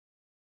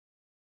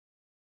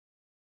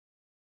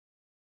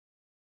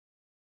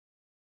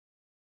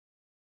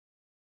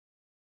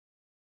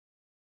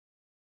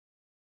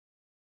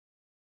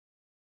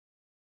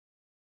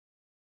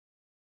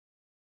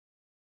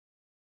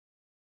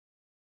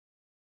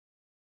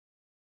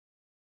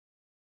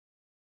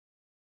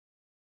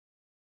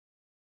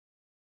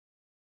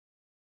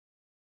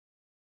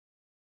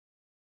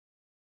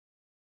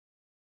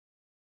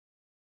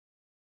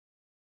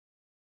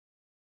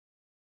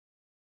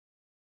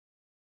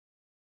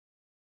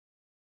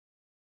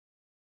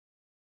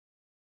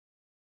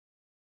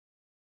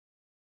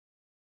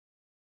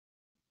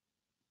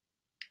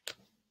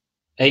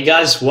Hey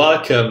guys,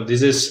 welcome.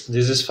 This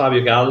is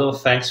Fabio Gallo.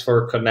 Thanks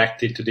for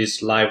connecting to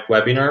this live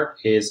webinar.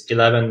 It's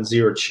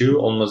 11:02,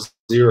 almost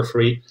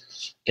 03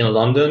 in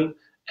London,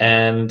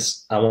 and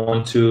I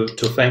want to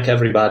thank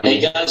everybody.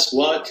 Hey guys,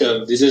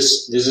 welcome. This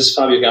is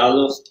Fabio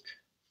Gallo.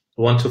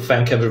 I want to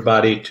thank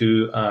everybody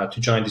to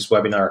join this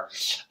webinar.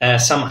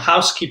 Some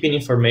housekeeping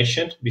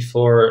information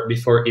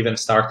before even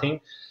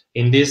starting.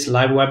 In this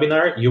live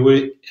webinar, you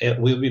will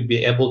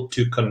be able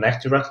to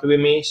connect directly with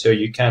me, so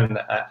you can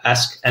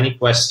ask any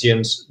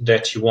questions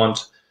that you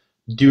want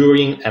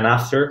during and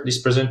after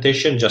this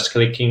presentation, just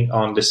clicking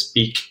on the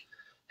speak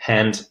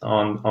hand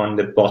on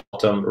the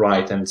bottom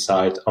right-hand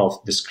side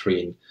of the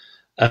screen.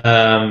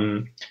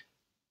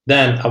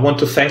 Then I want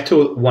to thank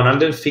to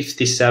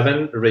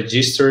 157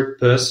 registered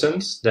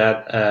persons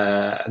that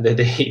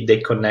they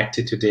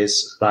connected to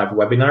this live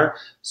webinar.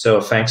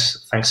 So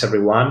thanks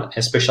everyone.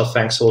 And special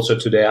thanks also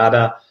to the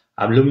other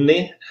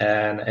alumni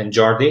and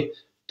Jordi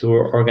to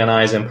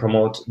organize and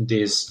promote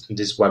this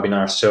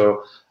webinar.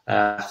 So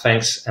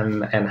thanks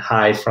and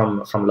hi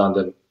from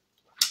London.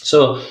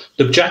 So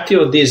the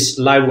objective of this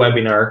live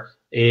webinar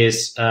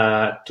is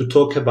to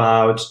talk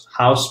about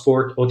how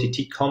sport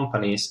OTT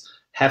companies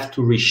have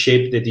to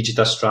reshape the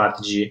digital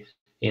strategy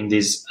in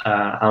this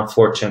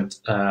unfortunate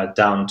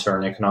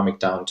economic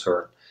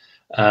downturn.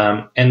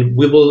 And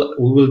we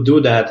will do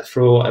that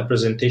through a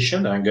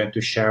presentation that I'm going to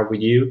share with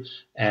you,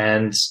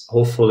 and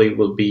hopefully it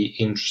will be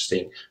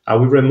interesting. I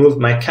will remove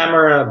my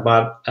camera,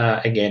 but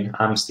again,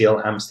 I'm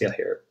still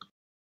here.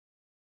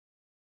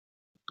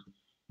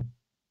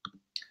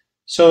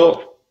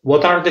 So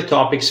what are the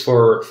topics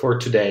for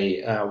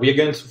today? We are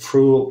going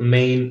through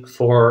main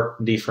 4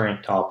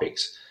 different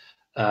topics.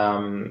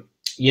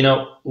 You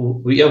know,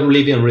 we are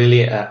living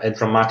really a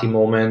dramatic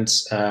moment.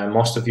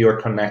 Most of you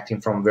are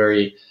connecting from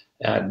very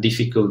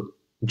difficult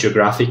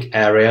geographic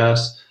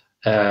areas,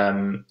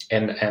 and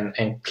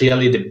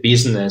clearly the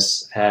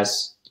business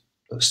has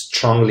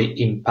strongly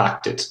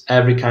impacted.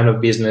 Every kind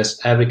of business,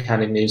 every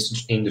kind of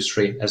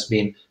industry has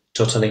been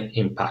totally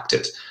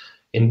impacted.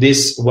 In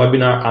this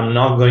webinar, I'm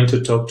not going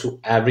to talk to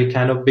every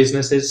kind of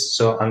businesses,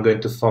 so I'm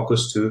going to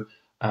focus to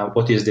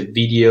what is the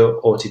video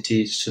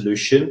OTT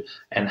solution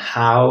and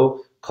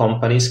how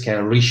companies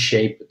can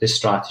reshape the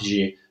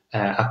strategy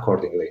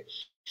accordingly.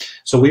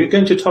 So we're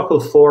going to tackle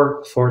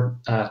four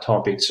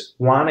topics.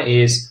 One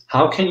is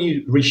how can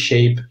you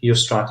reshape your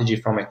strategy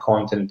from a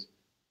content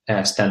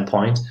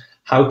standpoint?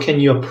 How can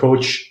you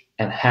approach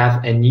and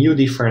have a new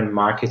different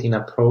marketing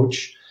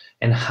approach,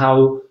 and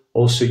how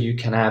also you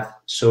can have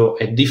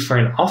a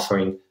different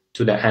offering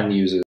to the end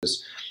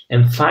users.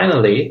 And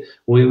finally,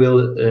 we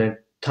will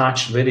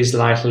touch very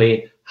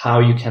slightly how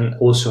you can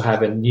also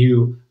have a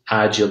new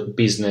agile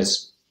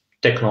business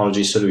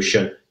technology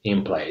solution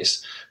in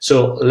place.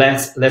 So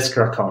let's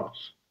crack on.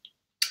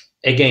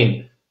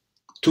 Again,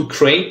 to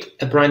create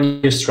a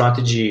brand new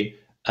strategy,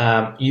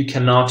 you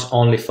cannot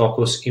only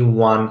focus in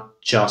one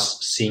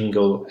just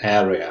single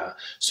area.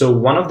 So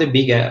one of the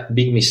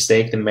big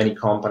mistake that many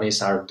companies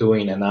are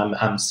doing, and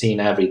I'm seeing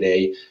every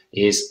day,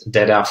 is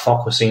that are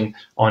focusing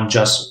on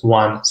just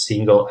one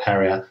single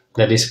area.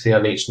 That is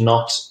clearly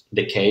not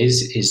the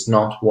case, is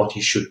not what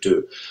you should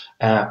do.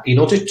 In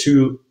order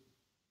to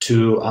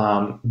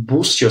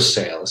boost your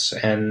sales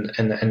and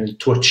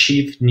to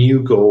achieve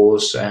new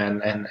goals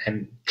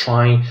and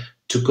trying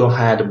to go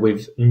ahead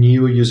with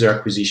new user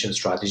acquisition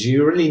strategy,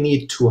 you really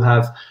need to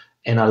have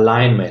an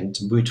alignment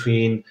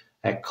between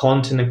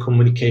content and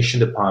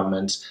communication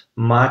departments,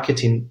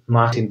 marketing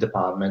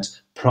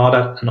departments,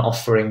 product and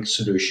offering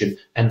solution,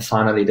 and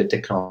finally the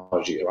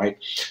technology, right?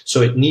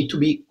 So it needs to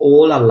be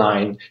all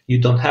aligned. You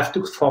don't have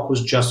to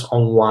focus just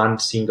on one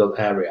single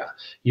area.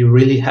 You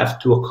really have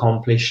to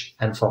accomplish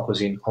and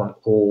focusing on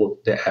all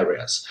the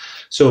areas.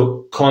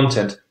 So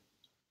content,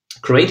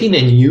 creating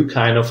a new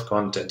kind of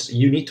content,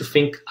 you need to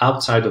think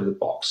outside of the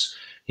box.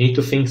 You need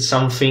to think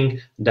something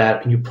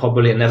that you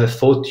probably never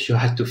thought you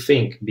had to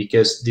think,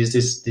 because this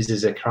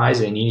is a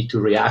crisis and you need to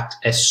react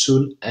as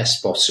soon as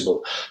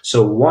possible.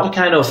 So what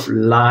kind of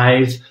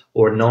live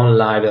or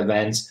non-live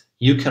events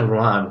you can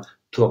run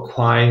to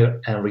acquire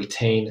and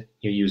retain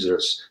your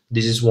users?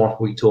 This is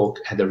what we talk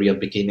at the real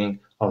beginning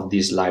of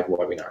this live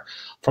webinar.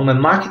 From a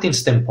marketing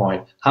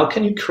standpoint, how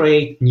can you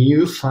create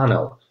new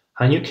funnel?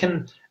 And you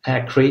can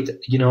create,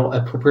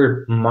 a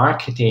proper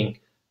marketing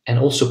and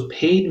also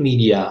paid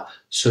media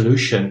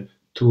solution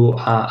to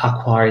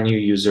acquire new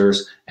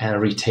users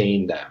and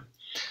retain them.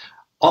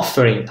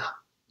 Offering,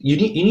 you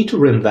need to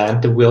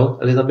reinvent the wheel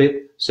a little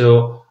bit.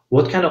 So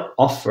what kind of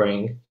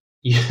offering,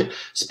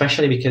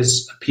 especially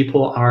because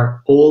people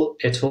are all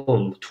at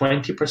home,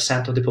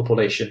 20% of the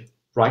population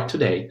right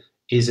today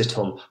is at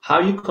home. How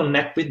you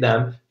connect with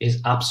them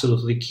is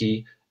absolutely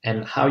key,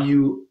 and how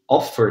you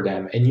offer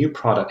them a new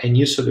product, a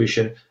new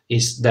solution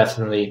is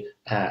definitely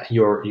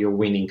your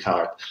winning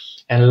card.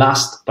 And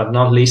last but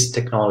not least,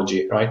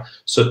 technology, right?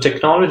 So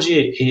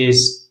technology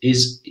is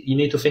you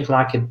need to think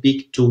like a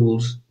big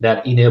tool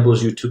that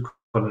enables you to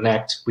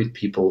connect with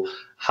people.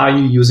 How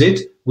you use it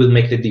will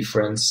make the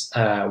difference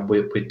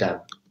with them.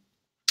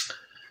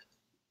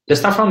 Let's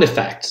start from the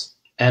facts,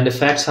 and the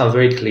facts are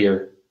very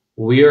clear.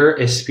 We're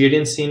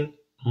experiencing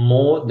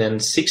more than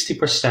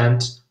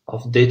 60%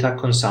 of data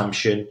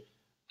consumption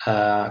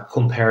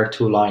compared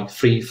to like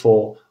 3,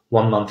 4,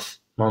 1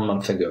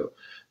 month ago.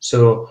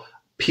 So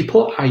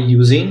people are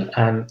using,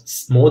 and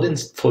more than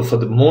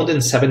more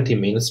than 70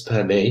 minutes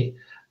per day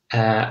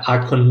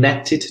are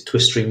connected to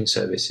streaming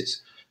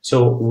services.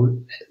 So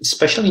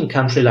especially in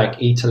countries like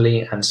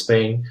Italy and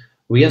Spain,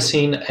 we are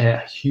seeing a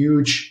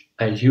huge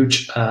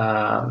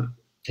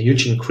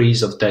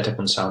increase of data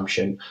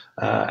consumption.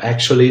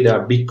 Actually, there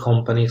are big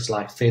companies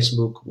like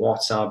Facebook,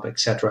 WhatsApp,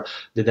 etc.,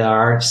 that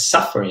are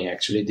suffering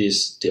actually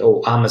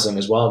Amazon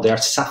as well. They are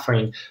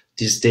suffering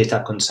this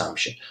data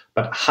consumption.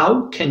 But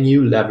how can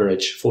you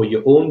leverage for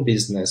your own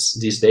business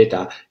this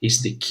data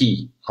is the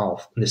key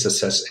of the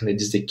success, and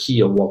it is the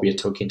key of what we are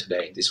talking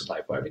today in this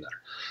live webinar.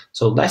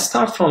 So let's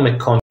start from a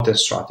content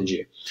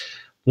strategy.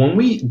 When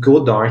we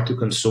go direct to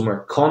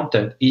consumer,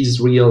 content is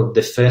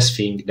the first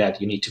thing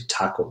that you need to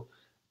tackle.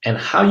 And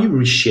how you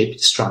reshape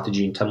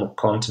strategy in terms of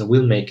content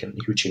will make a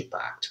huge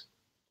impact.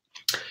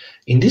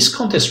 In this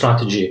content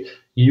strategy,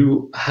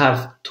 you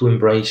have to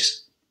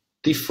embrace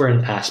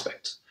different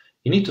aspects.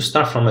 You need to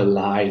start from a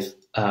live,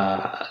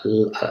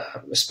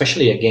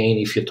 especially again,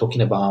 if you're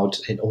talking about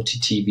an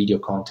OTT video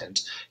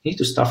content, you need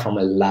to start from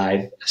a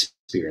live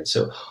experience.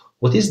 So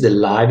what is the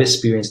live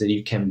experience that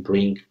you can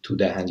bring to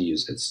the end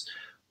users?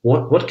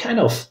 What kind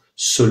of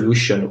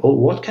solution or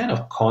what kind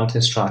of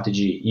content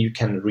strategy you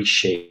can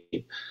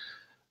reshape?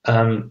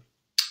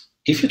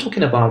 If you're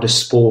talking about a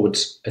sport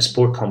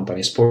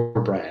company,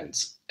 sport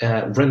brands,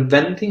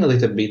 reinventing a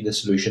little bit the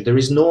solution, there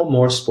is no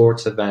more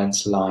sports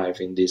events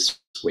live in these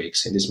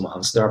weeks, in these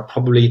months. There are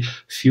probably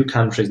few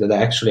countries that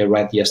I actually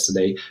read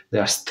yesterday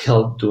that are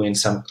still doing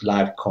some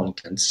live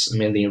contents,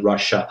 mainly in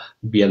Russia,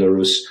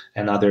 Belarus,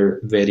 and other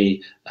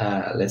very,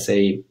 let's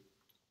say,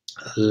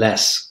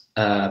 less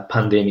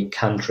pandemic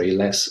country,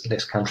 less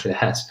country that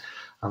has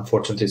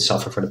unfortunately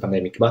suffered from the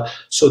pandemic. But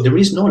so there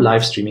is no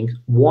live streaming.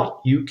 What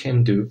you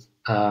can do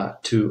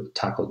to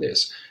tackle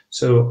this?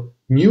 So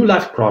new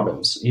live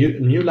programs. You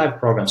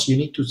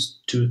need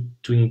to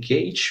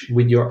engage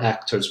with your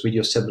actors, with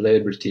your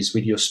celebrities,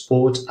 with your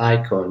sport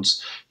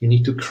icons. You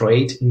need to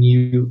create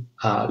new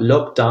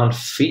lockdown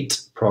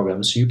fit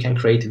programs. You can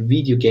create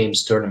video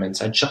games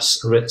tournaments. I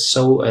just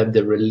saw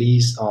the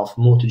release of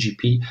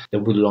MotoGP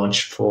that will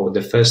launch for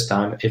the first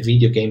time a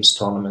video games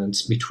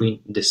tournament between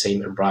the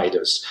same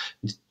riders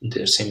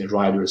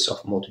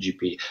of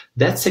MotoGP.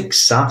 That's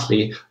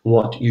exactly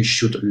what you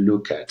should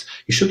look at.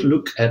 You should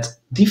look at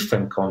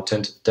different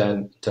content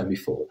than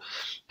before.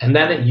 And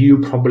then you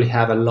probably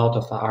have a lot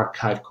of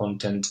archive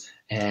content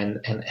and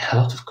a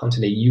lot of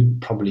content that you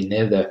probably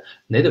never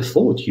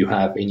thought you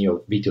have in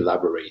your video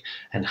library.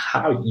 And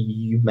how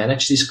you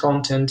manage this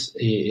content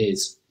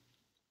is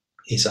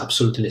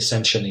absolutely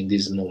essential in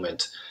this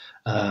moment.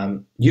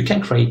 You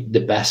can create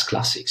the best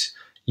classics.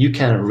 You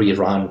can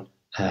rerun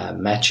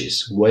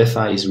matches.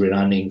 UEFA is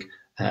rerunning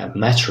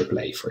match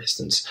replay, for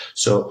instance.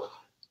 So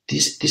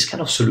this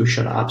kind of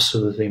solution are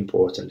absolutely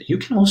important. You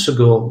can also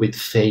go with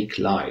fake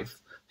live.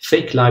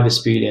 Fake live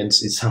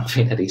experience is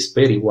something that is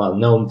very well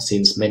known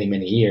since many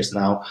years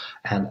now,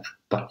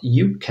 but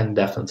you can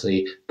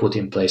definitely put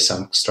in place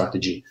some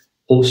strategy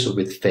also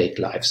with fake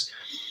lives.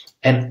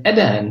 And at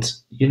the end,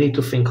 you need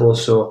to think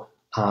also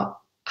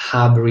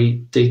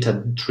hybrid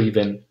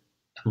data-driven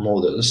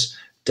models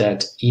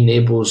that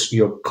enables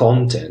your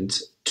content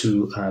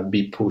to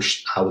be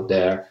pushed out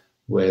there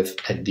with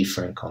a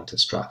different content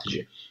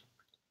strategy.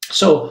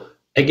 So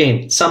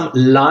again, some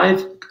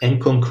live and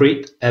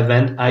concrete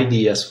event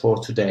ideas for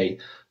today.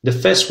 The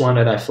first one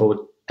that I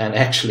thought, and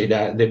actually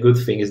the good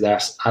thing is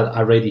there's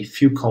already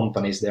few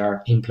companies that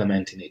are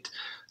implementing it,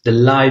 the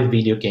live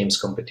video games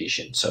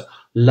competition. So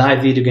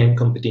live video game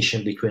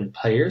competition between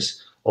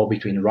players or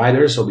between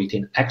riders or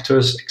between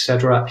actors,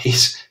 etc.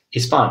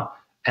 is fun.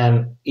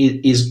 And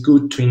it is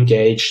good to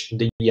engage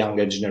the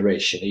younger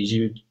generation.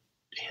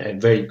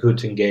 It's very good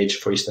to engage,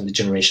 for instance, the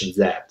Generation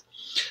Z.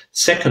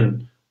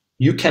 Second,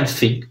 you can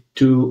think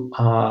to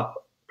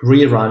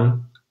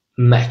rerun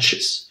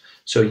matches.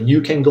 So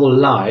you can go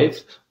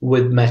live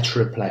with match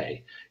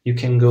replay. You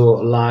can go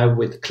live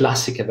with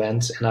classic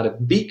events and other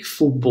big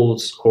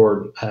footballs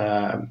or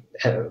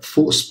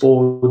full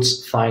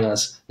sports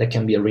finals that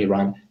can be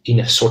rerun in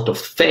a sort of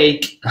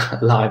fake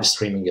live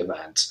streaming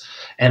event.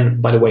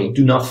 And by the way,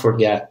 do not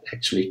forget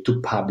actually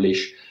to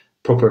publish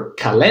proper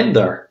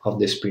calendar of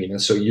the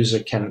experience so user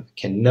can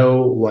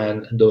know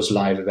when those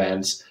live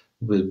events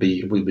will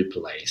be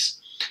placed.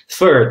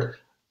 Third,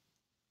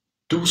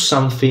 do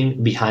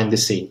something behind the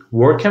scene.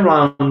 Work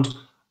around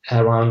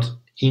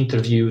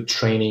interview,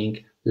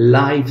 training,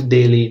 live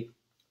daily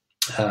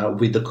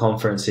with the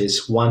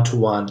conferences,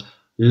 one-to-one,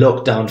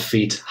 lockdown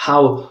fit,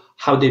 how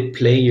the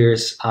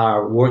players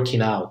are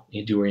working out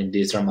during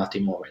these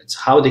dramatic moments,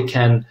 how they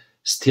can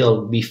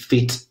still be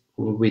fit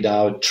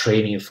without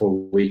training for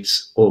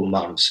weeks or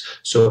months.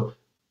 So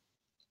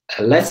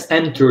let's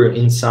enter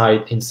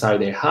inside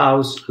their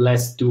house.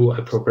 Let's do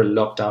a proper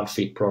lockdown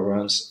feed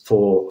programs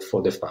for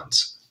the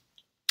fans.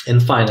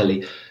 And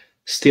finally,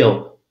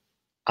 still,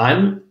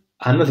 I'm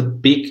a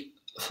big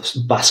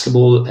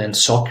basketball and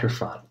soccer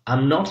fan.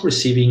 I'm not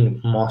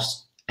receiving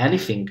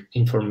anything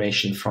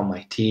information from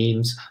my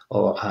teams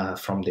or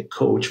from the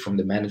coach, from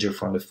the manager,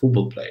 from the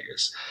football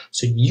players.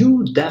 So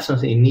you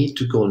definitely need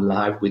to go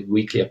live with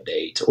weekly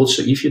updates.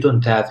 Also, if you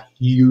don't have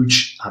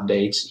huge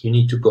updates, you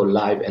need to go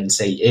live and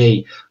say,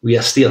 hey, we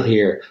are still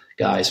here,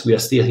 guys. We are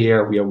still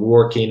here. We are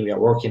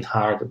working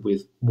hard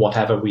with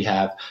whatever we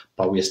have,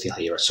 but we are still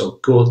here. So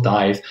go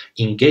live,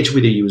 engage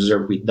with the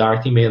user with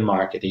direct email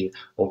marketing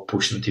or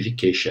push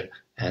notification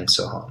and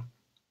so on.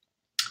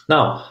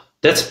 Now,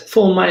 that's,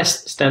 from my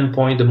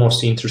standpoint, the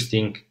most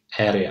interesting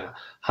area,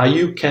 how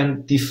you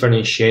can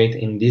differentiate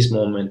in this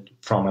moment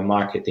from a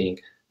marketing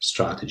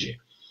strategy.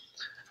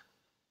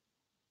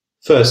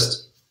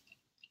 First,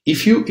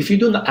 if you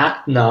don't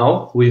act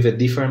now with a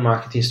different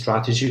marketing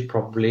strategy,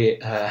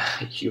 probably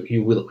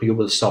you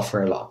will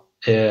suffer a lot.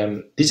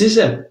 This is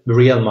a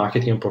real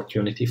marketing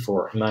opportunity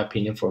for, in my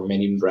opinion, for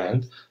many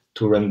brands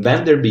to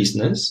reinvent their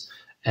business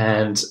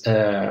and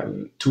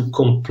to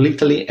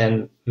completely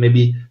and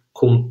maybe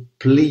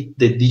complete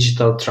the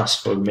digital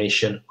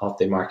transformation of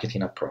the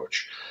marketing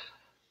approach.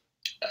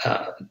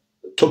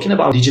 Talking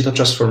about digital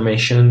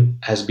transformation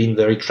has been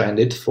very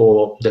trended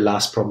for the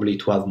last probably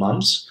 12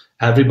 months.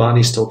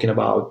 Everybody's talking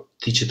about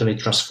digitally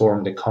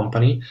transform the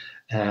company.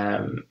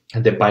 And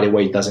that, by the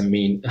way, doesn't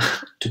mean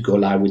to go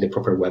live with the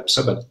proper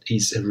website, but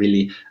it's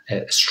really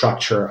a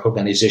structure,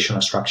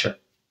 organizational structure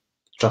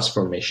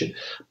transformation.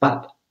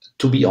 But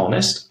to be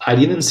honest, I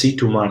didn't see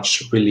too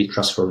much really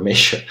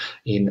transformation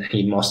in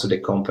most of the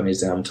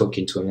companies that I'm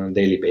talking to on a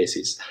daily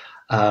basis.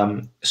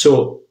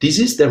 So this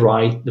is the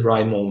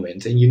right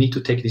moment, and you need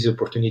to take this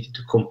opportunity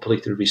to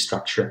completely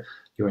restructure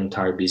your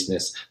entire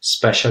business,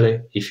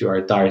 especially if you are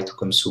a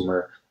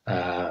direct-to-consumer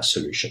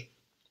solution.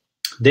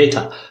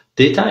 Data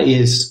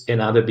is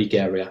another big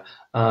area.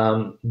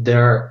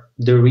 There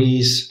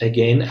is,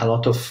 again, a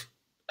lot of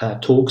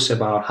talks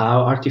about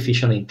how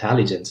artificial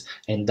intelligence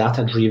and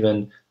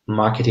data-driven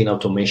marketing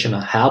automation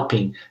are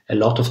helping a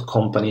lot of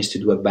companies to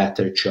do a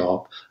better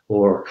job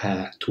or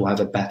to have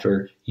a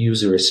better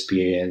user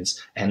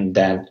experience, and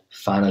then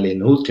finally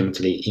and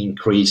ultimately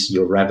increase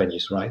your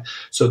revenues, right?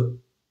 So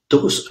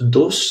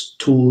those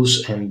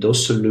tools and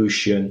those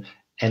solutions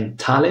and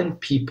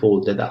talent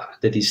people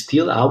that is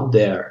still out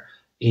there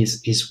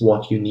is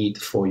what you need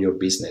for your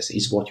business,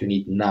 is what you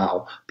need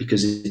now,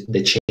 because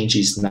the change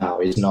is now,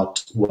 is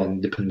not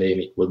when the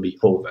pandemic will be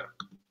over.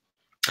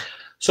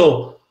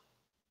 So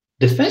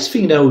the first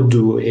thing that I would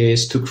do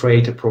is to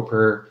create a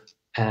proper,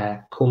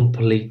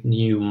 complete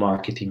new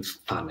marketing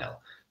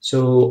funnel.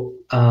 So,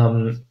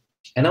 and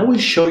I will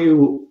show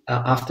you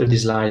after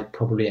this slide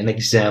probably an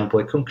example,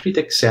 a concrete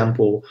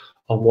example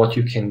of what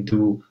you can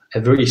do, a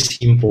very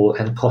simple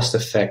and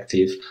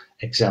cost-effective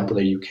example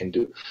that you can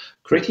do.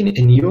 Creating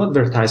a new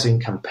advertising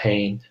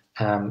campaign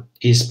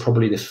is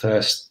probably the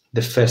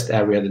first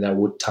area that I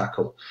would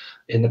tackle,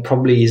 and it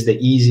probably is the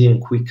easy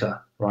and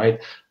quicker,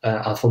 right?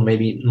 Although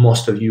maybe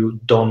most of you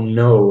don't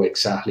know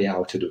exactly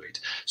how to do it.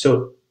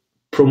 So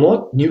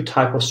promote new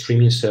type of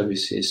streaming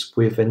services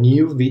with a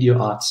new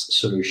video ads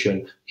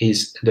solution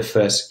is the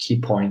first key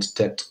point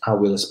that I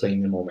will explain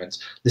in a moment.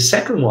 The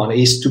second one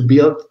is to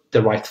build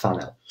the right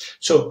funnel.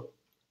 So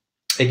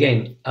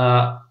again,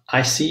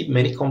 I see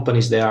many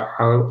companies that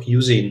are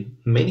using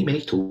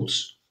many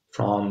tools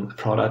from a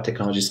product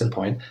technology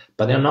standpoint,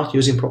 but they're not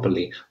using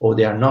properly, or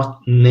they are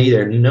not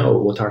neither know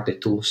what are the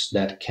tools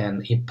that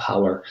can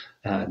empower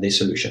the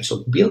solution.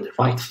 So build the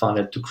right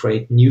funnel to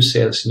create new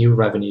sales, new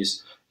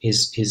revenues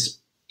is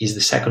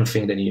the second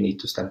thing that you need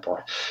to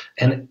standpoint.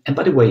 And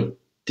by the way,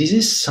 this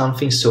is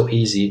something so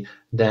easy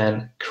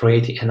than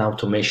creating an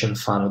automation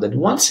funnel that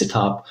once set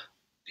up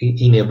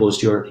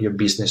enables your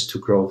business to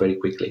grow very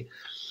quickly.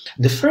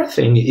 The third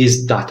thing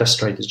is data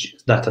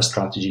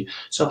strategy.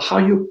 So how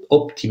you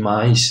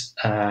optimize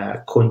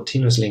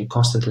continuously and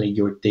constantly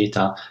your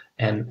data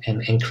and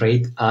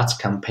create ads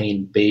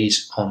campaign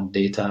based on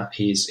data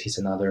is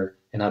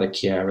another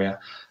key area.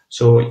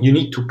 So you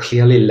need to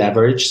clearly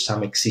leverage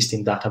some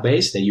existing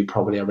database that you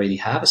probably already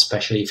have,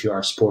 especially if you are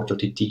a Sport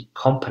OTT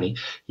company.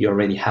 You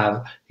already have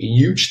a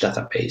huge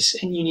database,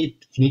 and you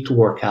need to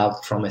work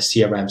out from a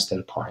CRM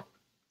standpoint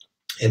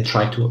and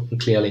try to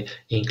clearly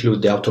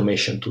include the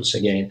automation tools,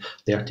 again,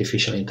 the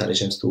artificial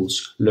intelligence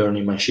tools,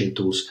 learning machine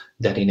tools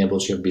that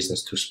enables your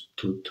business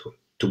to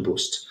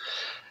boost.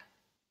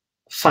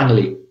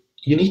 Finally,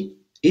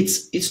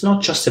 it's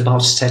not just about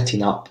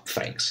setting up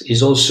things.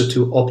 It's also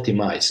to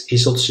optimize.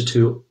 It's also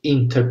to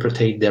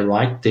interpret the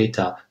right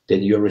data that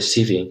you're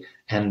receiving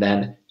and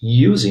then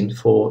using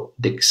for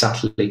the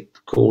exactly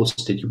goals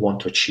that you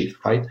want to achieve,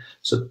 right?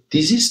 So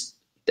this is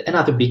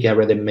another big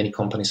area that many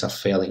companies are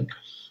failing.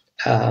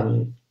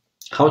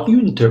 How do you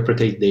interpret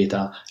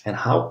data,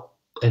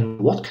 and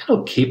what kind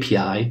of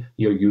KPI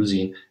you're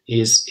using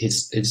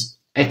is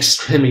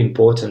extremely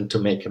important to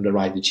make the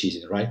right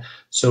decision, right?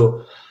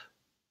 So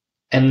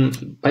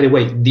And by the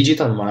way,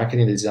 digital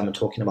marketing, this I'm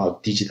talking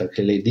about digital,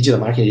 clearly digital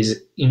marketing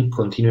is in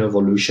continual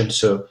evolution.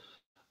 So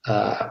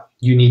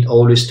you need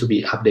always to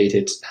be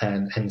updated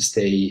and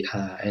stay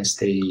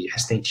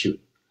tuned.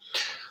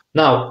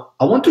 Now,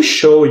 I want to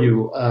show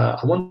you, I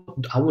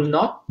will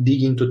not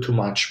dig into too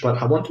much, but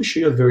I want to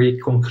show you a very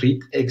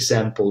concrete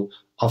example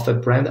of a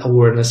brand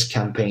awareness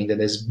campaign that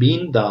has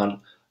been done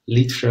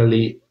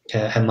literally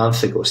a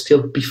month ago,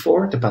 still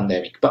before the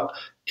pandemic. But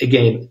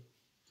again,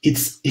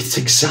 it's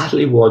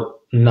exactly what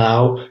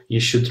now you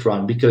should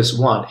run, because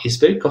one, it's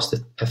very cost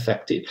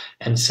effective,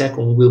 and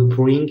second, will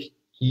bring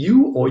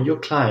you or your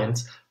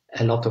clients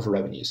a lot of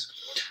revenues.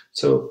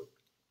 So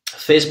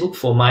Facebook,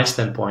 from my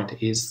standpoint,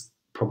 is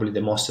probably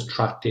the most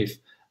attractive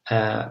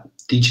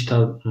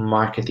digital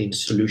marketing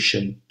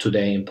solution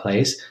today in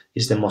place.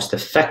 Is the most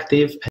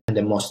effective and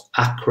the most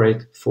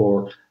accurate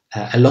for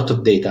a lot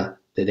of data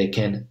that they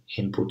can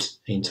input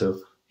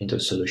into the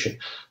solution.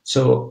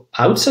 So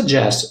I would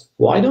suggest,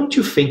 why don't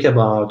you think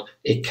about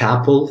a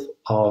couple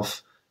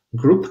of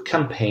group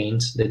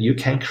campaigns that you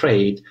can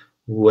create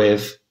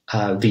with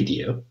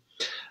video,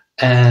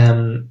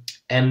 and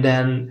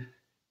then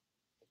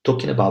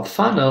talking about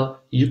funnel,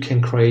 you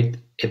can create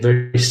a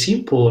very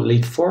simple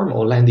lead form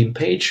or landing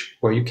page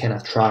where you can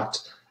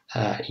attract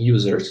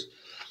users,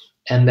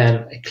 and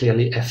then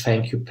clearly a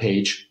thank you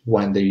page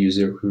when the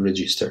user will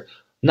register.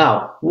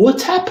 Now,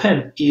 what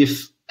happens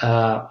if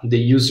the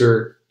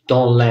user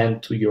don't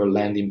land to your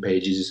landing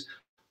pages,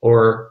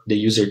 or the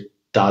user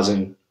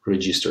doesn't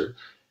register?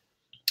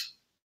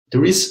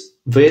 There is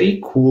very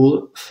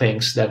cool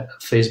things that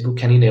Facebook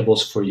can enable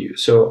for you.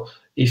 So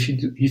if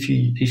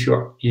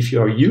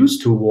you are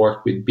used to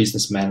work with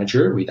business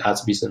manager, with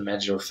ads business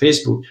manager of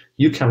Facebook,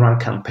 you can run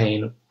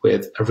campaign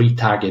with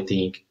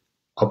retargeting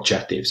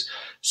objectives.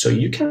 So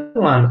you can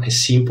run a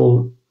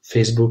simple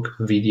Facebook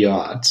video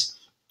ads,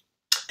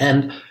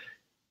 and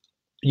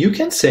you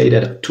can say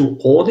that to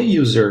all the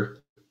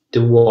user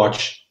that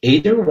watch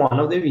either one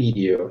of the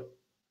video,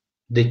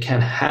 they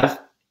can have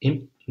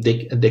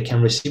they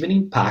can receive an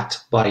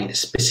impact by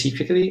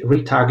specifically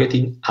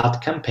retargeting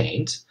ad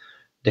campaigns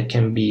that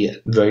can be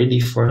very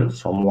different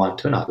from one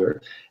to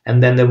another,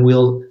 and then they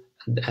will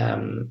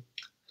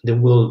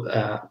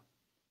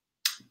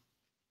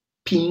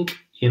ping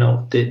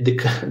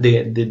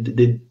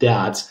the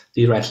ads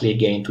directly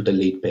again to the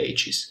lead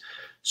pages.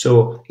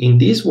 So in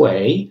this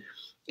way,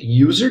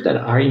 users that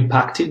are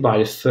impacted by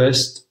the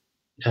first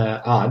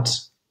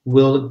ads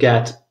will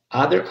get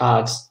other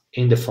ads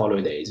in the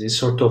following days. It's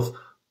sort of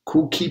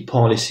cookie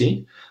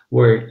policy,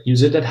 where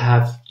users that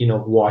have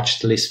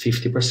watched at least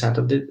 50%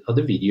 of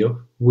the video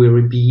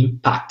will be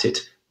impacted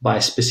by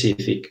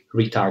specific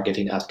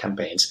retargeting ad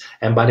campaigns.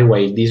 And by the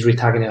way, these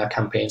retargeting ad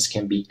campaigns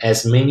can be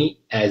as many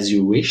as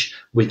you wish,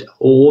 with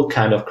all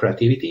kind of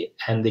creativity,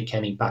 and they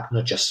can impact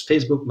not just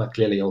Facebook, but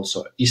clearly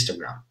also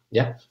Instagram.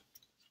 Yeah.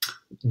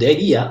 The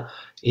idea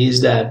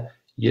is that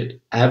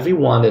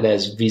everyone that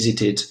has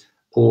visited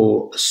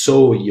or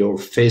saw your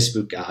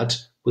Facebook ad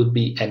will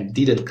be and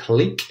didn't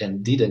click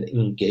and didn't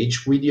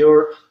engage with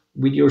your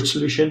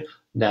solution,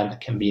 then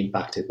can be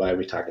impacted by a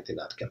retargeting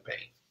ad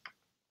campaign.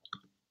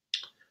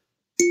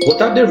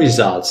 What are the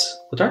results?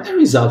 What are the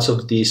results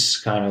of this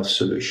kind of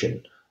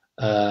solution?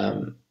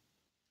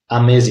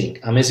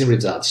 Amazing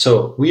results.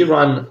 So we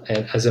run,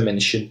 as I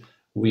mentioned,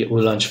 we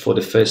launched for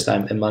the first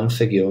time a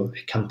month ago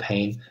a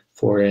campaign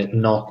for a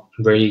not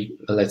very,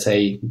 let's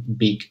say,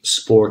 big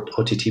sport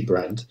OTT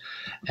brand,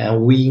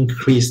 and we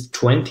increased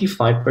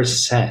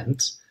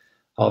 25%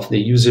 of the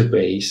user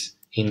base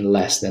in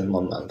less than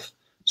 1 month.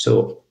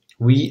 So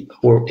we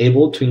were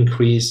able to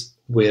increase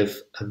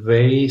with a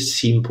very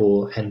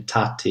simple and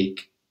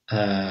tactic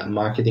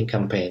marketing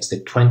campaigns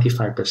the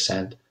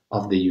 25%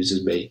 of the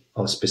user base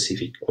of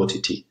specific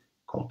OTT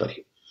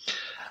company.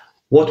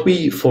 What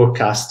we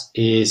forecast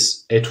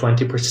is a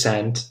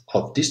 20%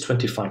 of this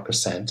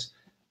 25%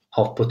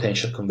 of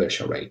potential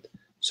conversion rate.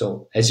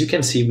 So as you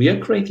can see, we are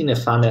creating a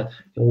funnel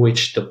in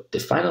which the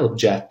final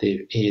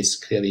objective is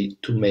clearly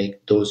to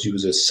make those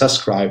users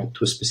subscribe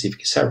to a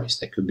specific service.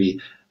 That could be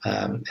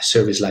a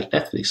service like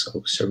Netflix,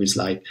 or a service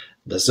like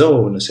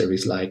DAZN, a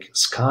service like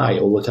Sky,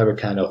 or whatever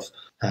kind of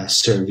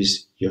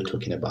service you're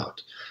talking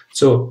about.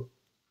 So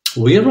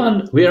we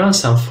run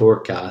some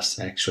forecasts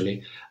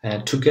actually,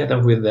 together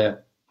with a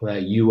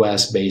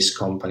US-based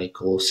company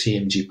called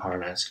CMG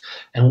Partners,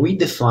 and we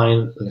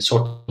define a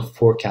sort of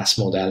forecast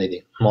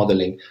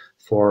modeling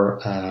for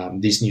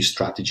this new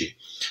strategy.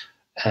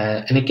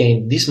 And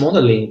again, this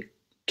modeling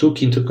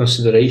took into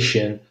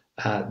consideration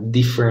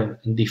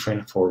different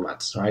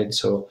formats, right?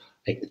 So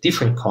like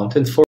different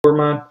content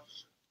format,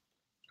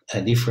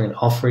 a different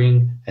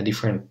offering, a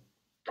different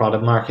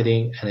product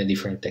marketing, and a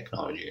different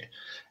technology.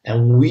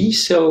 And we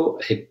saw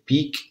a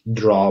big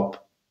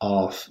drop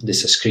of the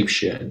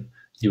subscription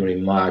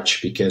during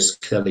March, because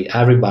clearly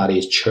everybody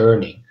is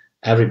churning.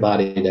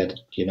 Everybody that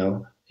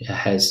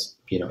has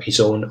his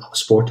own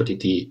Sport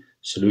OTT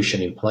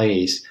solution in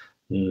place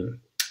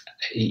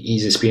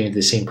is experiencing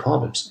the same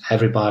problems.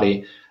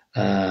 Everybody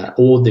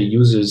all the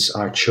users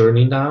are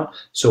churning down.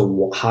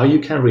 So how you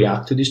can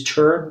react to this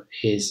churn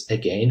is,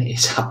 again,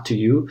 it's up to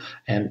you.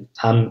 And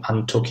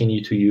I'm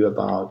talking to you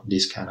about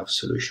this kind of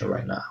solution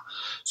right now.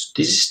 So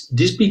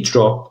this big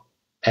drop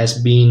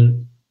has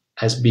been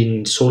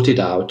sorted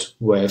out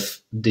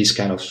with this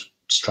kind of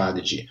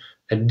strategy,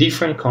 a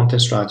different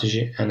content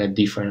strategy and a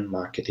different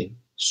marketing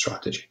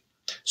strategy.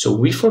 So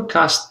we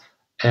forecast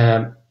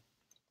an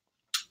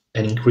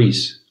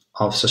increase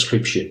of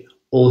subscription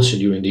also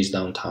during this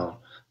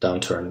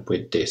downturn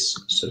with this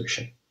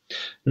solution.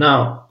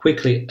 Now,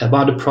 quickly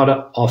about the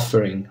product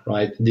offering,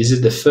 right? This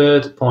is the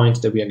third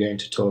point that we are going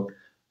to talk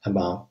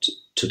about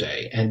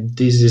today, and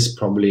this is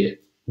probably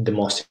the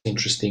most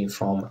interesting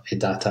from a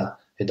data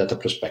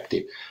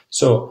perspective.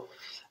 So,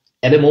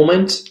 at the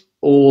moment,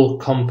 all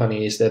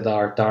companies that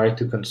are direct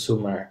to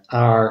consumer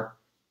are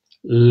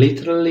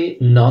literally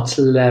not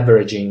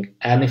leveraging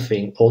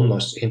anything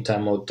almost in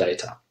terms of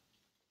data.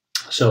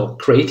 So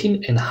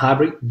creating a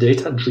hybrid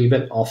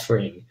data-driven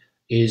offering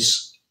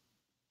is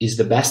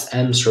the best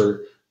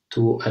answer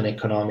to an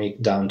economic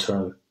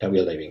downturn that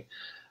we're living.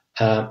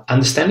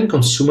 Understanding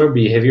consumer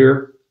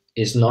behavior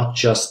is not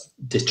just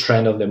the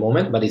trend of the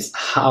moment, but it's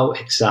how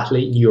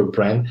exactly your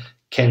brand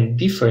can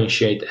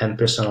differentiate and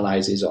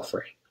personalize its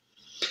offering.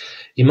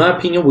 In my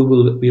opinion, we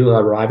will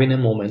arrive in a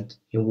moment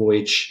in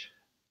which,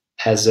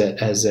 as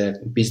a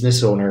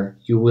business owner,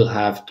 you will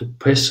have to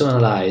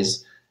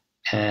personalize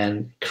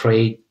and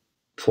create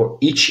for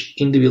each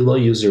individual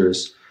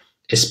users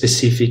a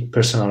specific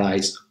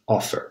personalized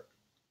offer.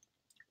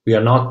 We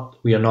are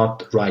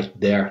not right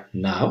there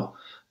now,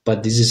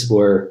 but this is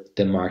where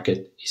the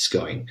market is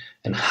going.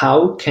 And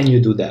how can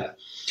you do that?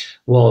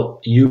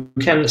 Well, you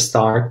can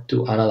start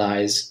to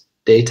analyze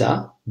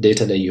data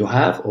that you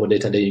have or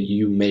data that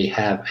you may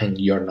have and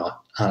you're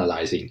not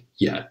analyzing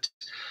yet.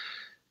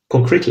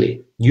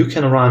 Concretely, you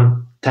can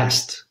run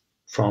tests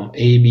from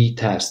A/B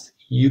test.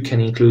 You can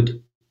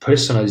include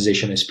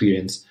personalization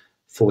experience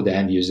for the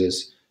end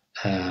users.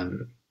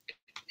 And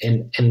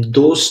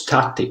those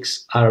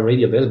tactics are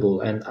already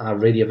available and are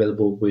already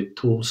available with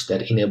tools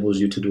that enables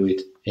you to do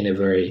it in a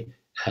very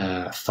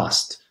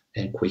fast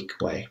and quick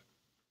way.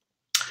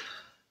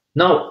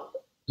 Now,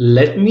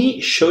 let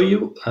me show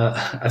you,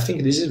 I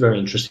think this is very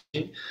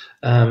interesting.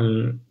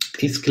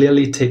 It's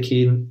clearly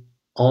taking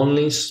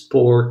only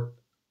sport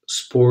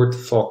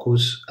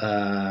focus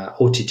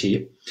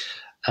OTT,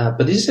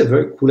 but this is a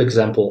very cool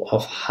example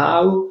of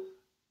how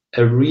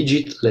a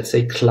rigid, let's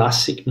say,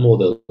 classic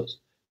model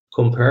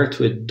compared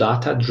to a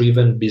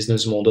data-driven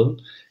business model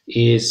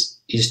is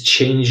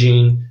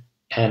changing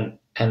and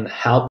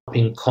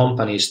helping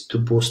companies to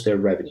boost their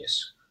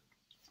revenues.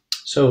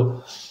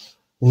 So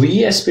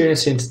we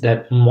experienced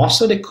that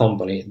most of the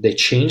company, they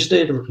changed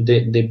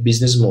the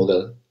business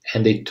model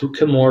and they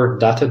took a more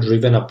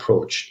data-driven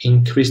approach,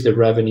 increased the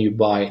revenue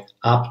by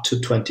up to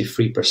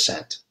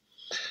 23%.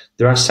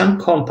 There are some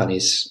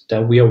companies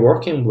that we are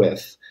working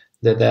with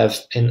that have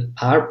an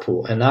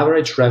ARPU, an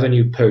average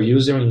revenue per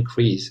user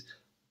increase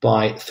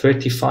by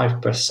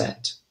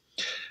 35%.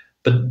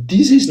 But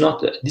this is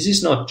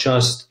not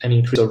just an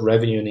increase of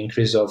revenue, an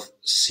increase of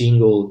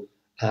single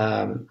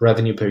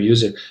revenue per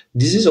user.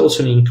 This is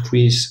also an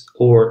increase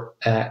or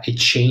a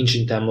change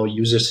in terms of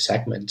user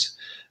segment.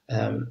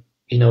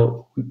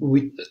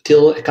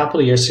 Till a couple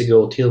of years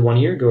ago, till 1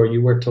 year ago,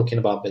 you were talking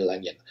about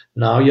millennial.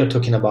 Now you're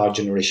talking about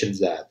Generation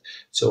Z.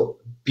 So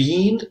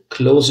being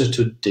closer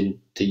to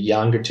the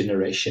younger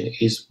generation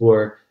is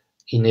where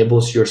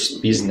enables your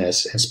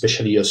business,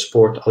 especially your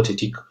Sport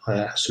OTT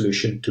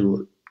solution,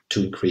 to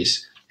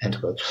increase and to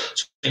grow.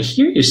 So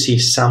here you see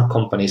some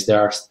companies that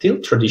are still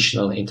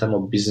traditional in terms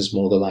of business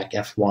model, like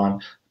F1,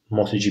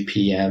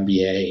 MotoGP,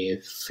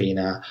 NBA,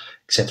 FINA,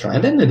 etc.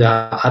 And then there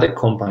are other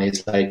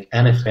companies like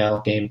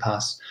NFL, Game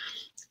Pass,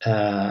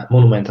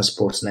 Monumental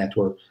Sports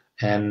Network,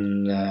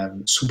 and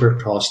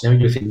Supercross, Now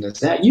You Fitness.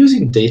 They are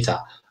using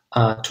data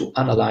to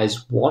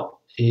analyze what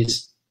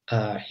is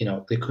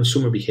the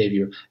consumer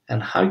behavior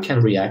and how you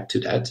can react to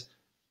that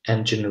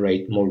and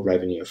generate more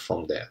revenue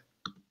from there.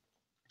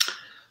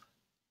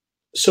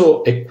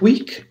 So a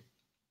quick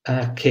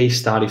case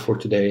study for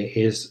today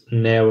is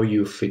Now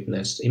You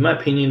Fitness. In my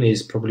opinion,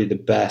 is probably the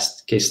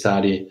best case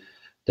study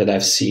that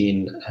I've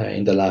seen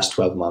in the last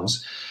 12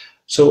 months.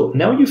 So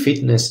Now You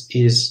Fitness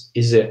is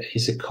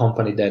a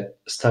company that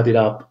started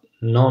up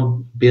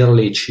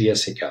barely 2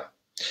 years ago,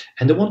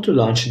 and they want to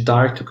launch a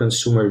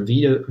direct-to-consumer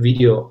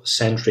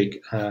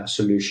video-centric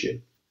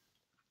solution.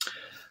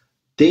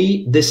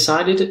 They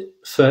decided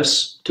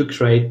first to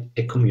create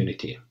a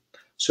community.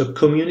 So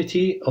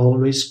community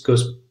always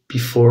goes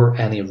before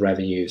any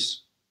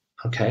revenues,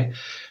 okay?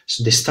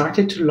 So they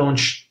started to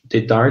launch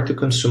the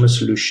direct-to-consumer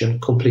solution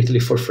completely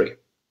for free.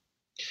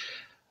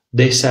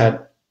 They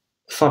said,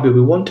 Fabio,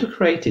 we want to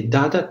create a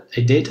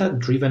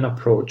data-driven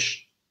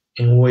approach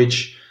in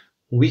which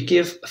we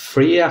give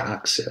free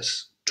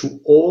access to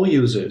all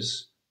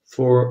users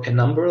for a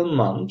number of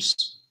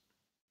months,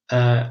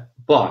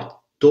 but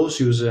those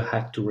users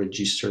had to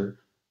register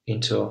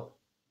into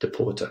the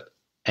portal.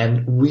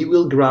 and we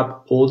will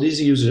grab all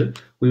these users.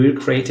 We will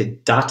create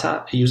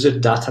a user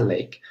data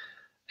lake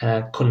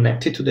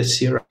connected to the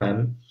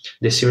CRM.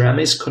 The CRM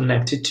is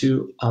connected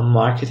to a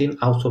marketing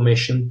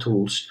automation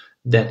tools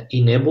that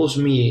enables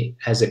me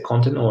as a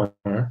content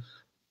owner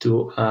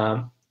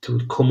to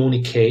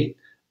communicate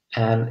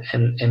and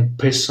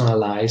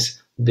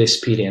personalize the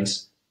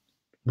experience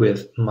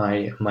with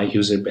my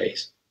user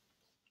base.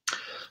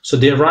 So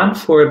they run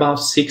for about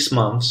 6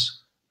 months.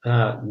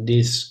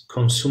 This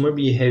consumer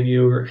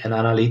behavior and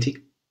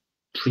analytic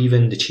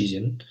driven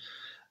decision,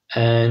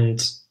 and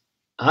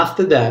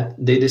after that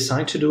they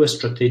decide to do a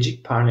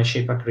strategic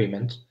partnership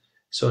agreement.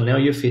 So Now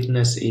You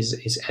Fitness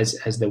is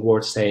as the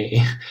words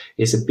say,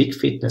 is a big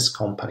fitness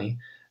company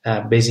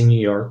based in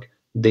New York.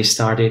 They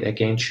started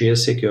again 3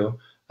 years ago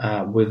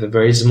with a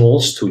very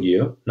small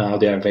studio. Now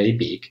they are very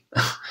big,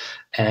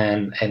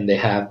 and they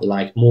have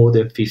like more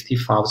than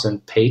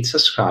 50,000 paid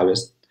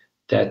subscribers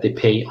that they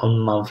pay on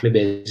a monthly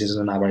basis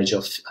on an average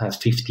of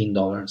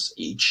 $15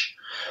 each.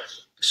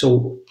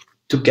 So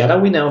together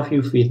with Now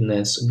You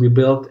Fitness, we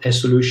built a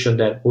solution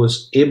that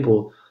was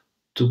able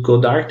to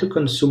go direct to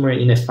consumer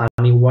in a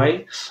funny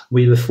way,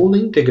 with a full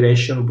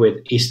integration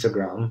with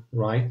Instagram,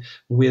 right?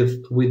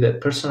 With a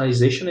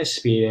personalization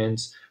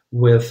experience,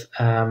 with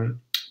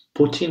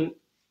putting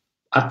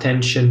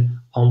attention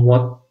on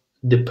what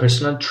the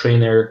personal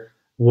trainer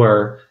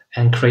were,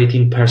 and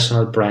creating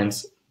personal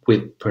brands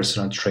with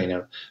personal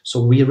trainer.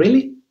 So we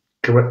really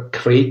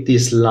create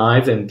this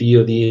live and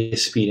VOD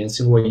experience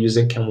in where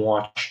user can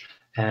watch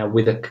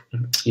with a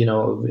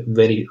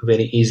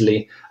very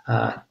easily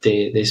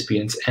the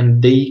experience,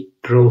 and they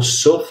grow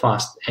so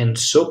fast and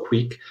so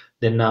quick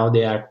that now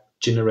they are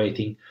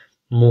generating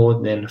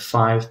more than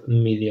 5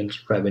 million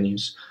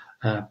revenues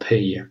per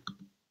year.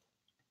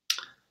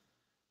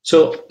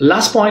 So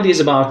last point is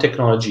about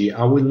technology.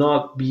 I will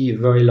not be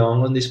very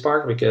long on this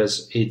part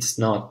because it's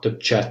not the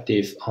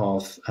objective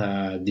of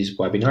this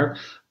webinar,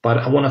 but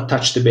I want to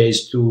touch the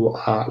base to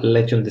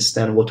let you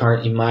understand what are,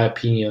 in my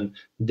opinion,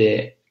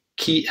 the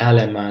key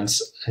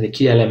elements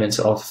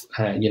of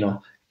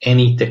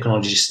any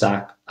technology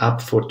stack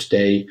up for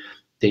today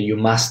that you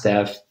must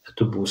have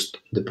to boost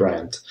the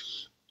brand.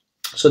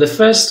 So the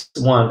first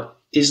one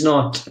is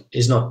not,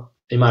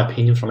 in my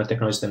opinion, from a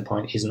technology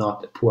standpoint, is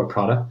not a poor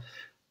product.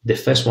 The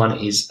first one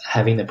is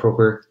having the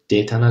proper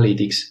data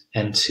analytics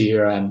and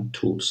CRM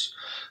tools.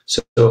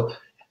 So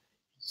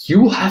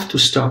you have to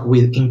start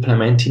with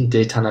implementing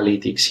data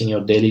analytics in your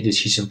daily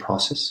decision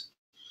process.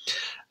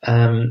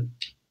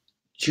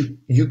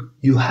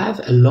 You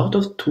have a lot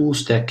of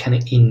tools that can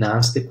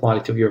enhance the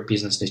quality of your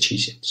business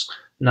decisions.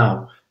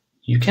 Now,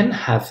 you can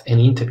have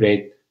and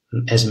integrate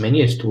as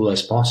many tools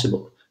as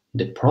possible.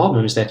 The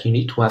problem is that you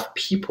need to have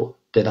people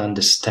that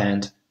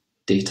understand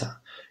data.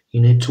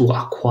 You need to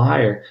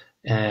acquire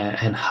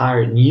and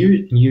hire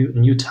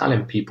new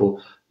talent people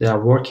that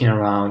are working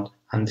around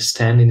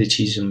understanding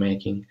decision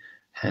making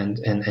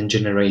and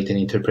generate and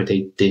interpret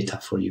data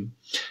for you.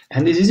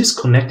 And this is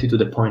connected to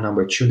the point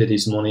number 2, that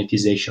is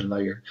monetization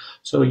layer.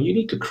 So you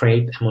need to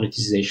create a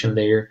monetization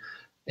layer,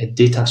 a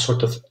data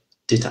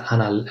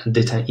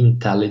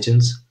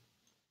intelligence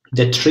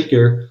that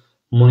trigger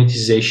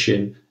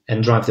monetization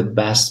and drive the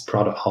best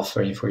product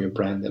offering for your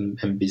brand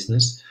and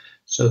business.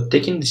 So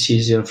taking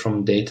decision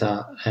from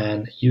data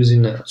and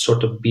using a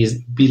sort of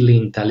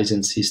billing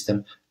intelligence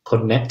system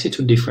connected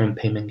to different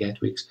payment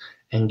gateways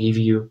and give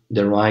you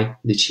the right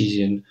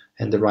decision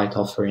and the right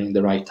offering at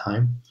the right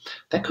time.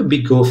 That could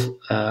be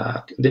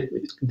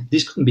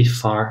this could be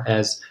far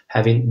as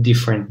having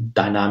different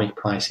dynamic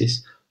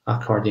prices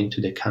according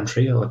to the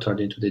country or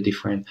according to the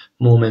different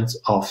moments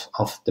of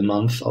the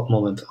month or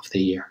moment of the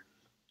year.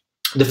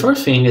 The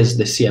first thing is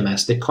the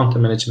CMS, the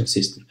content management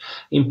system,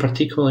 in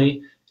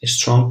particularly a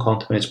strong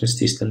content management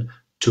system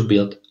to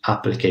build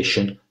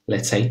application,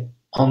 let's say,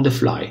 on the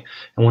fly.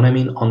 And what I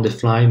mean on the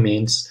fly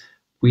means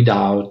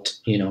without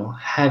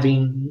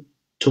having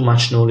too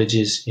much knowledge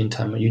in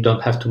terms, you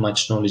don't have too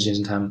much knowledge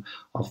in terms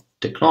of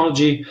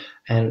technology,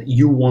 and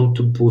you want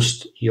to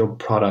boost your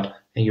product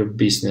and your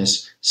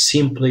business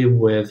simply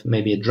with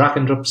maybe a drag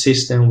and drop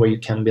system where you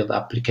can build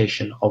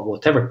application of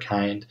whatever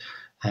kind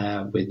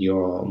with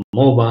your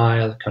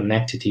mobile,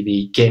 connected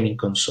TV, gaming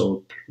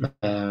console,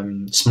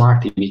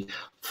 smart TV,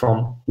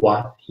 from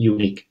one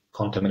unique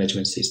content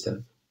management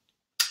system.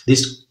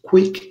 This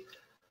quick,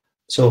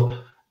 so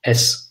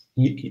as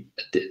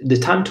the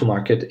time to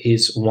market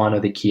is one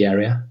of the key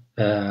area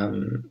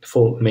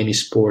for many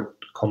sport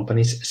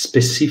companies,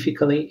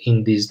 specifically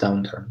in this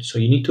downturn. So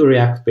you need to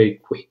react very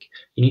quick.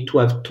 You need to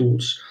have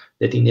tools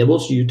that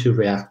enables you to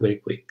react very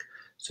quick.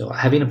 So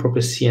having a proper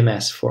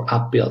CMS for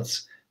app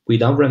builds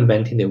without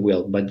reinventing the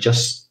wheel, but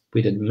just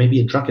with maybe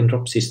a drag and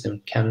drop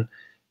system can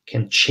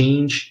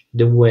change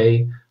the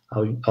way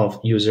of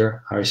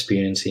user are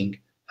experiencing,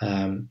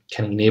 can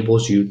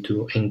enables you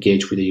to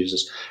engage with the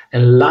users.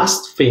 And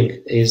last thing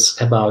is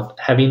about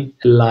having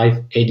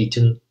live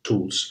editing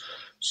tools.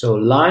 So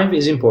live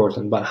is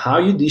important, but how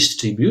you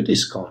distribute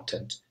this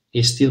content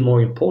is still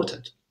more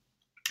important.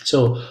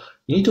 So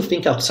you need to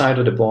think outside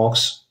of the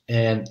box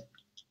and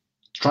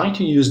try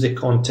to use the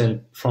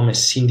content from a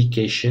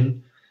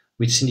syndication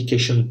with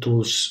syndication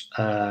tools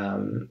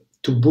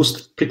to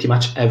boost pretty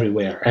much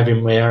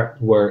everywhere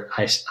where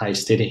I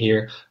stated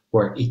here,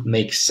 where it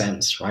makes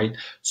sense, right?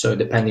 So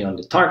depending on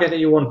the target that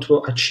you want to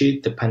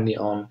achieve, depending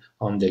on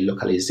the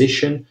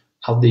localization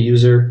of the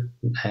user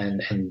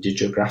and the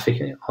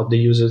geographic of the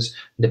users,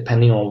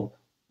 depending on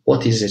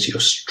what is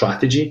your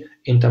strategy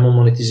in terms of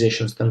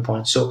monetization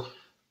standpoint. So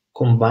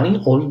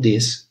combining all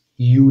this,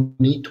 you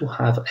need to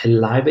have a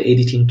live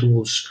editing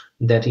tools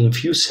that in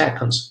few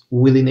seconds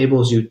will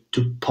enable you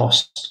to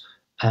post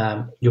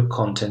your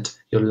content,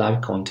 your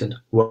live content,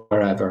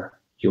 wherever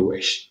you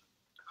wish.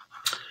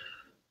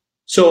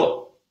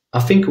 So I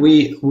think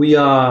we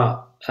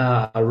are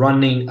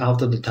running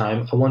out of the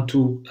time. I want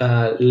to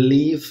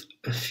leave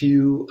a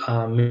few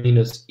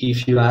minutes.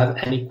 If you have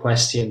any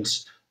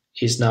questions,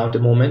 is now the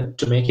moment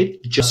to make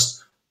it.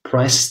 Just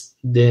press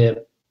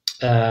the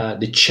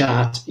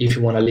chat if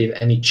you want to leave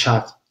any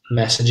chat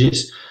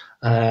messages.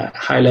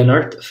 Hi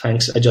Leonard,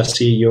 thanks. I just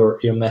see your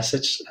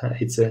message.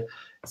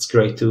 It's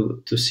great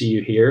to see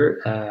you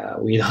here.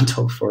 We don't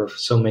talk for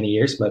so many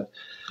years, but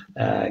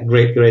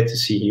great to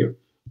see you.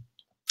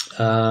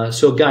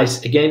 So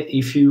guys, again,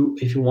 if you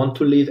want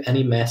to leave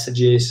any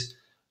messages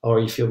or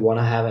if you want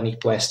to have any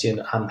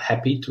question, I'm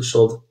happy to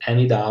solve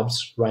any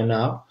doubts right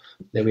now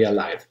that we are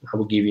live. I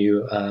will give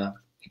you a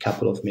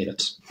couple of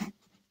minutes.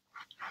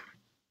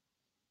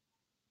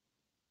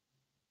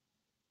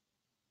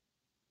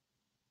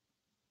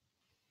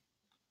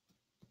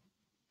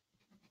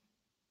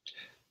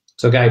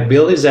 So guy,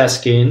 Bill is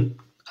asking,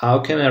 how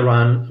can I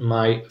run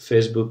my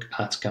Facebook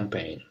ads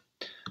campaign?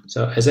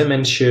 So as I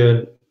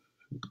mentioned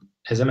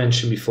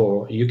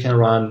before, you can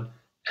run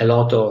a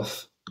lot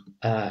of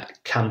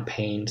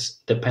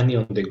campaigns depending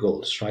on the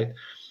goals, right?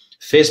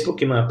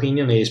 Facebook, in my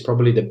opinion, is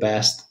probably the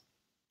best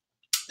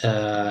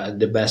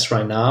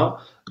right now,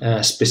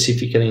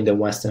 specifically in the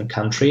Western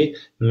country.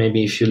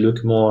 Maybe if you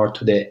look more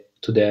to the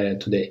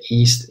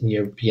East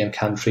European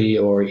country,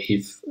 or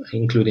if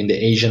including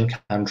the Asian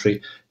country,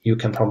 you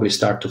can probably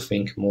start to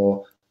think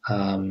more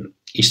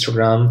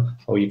Instagram,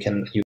 or you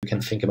can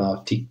think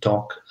about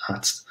TikTok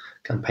ads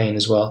campaign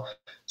as well.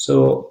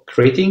 So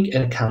creating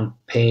a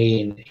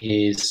campaign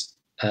is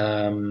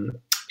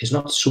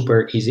not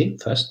super easy.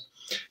 First,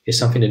 it's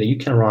something that you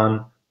can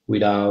run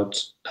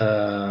without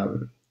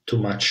too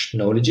much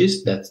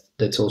knowledge.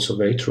 That's also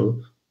very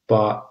true.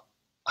 But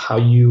how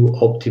you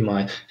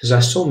optimize, because there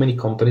are so many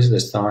companies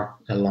that start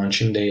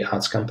launching the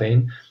ads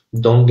campaign,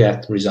 don't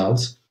get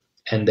results,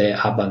 and they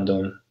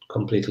abandon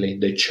completely.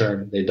 They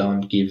churn. They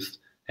don't give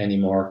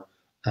anymore.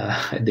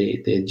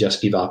 They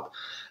just give up.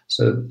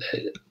 So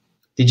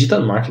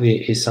digital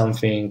marketing is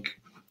something.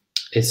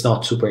 It's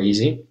not super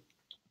easy.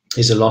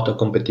 It's a lot of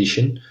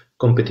competition.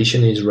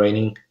 Competition is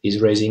raising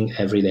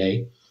every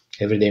day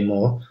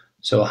more.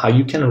 So how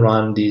you can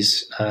run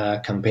these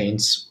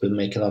campaigns will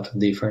make a lot of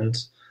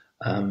difference.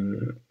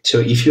 So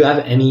if you have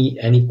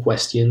any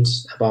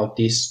questions about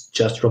this,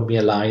 just drop me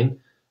a line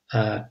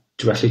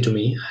directly to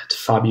me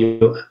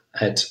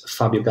at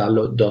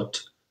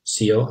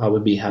fabiogallo.co. I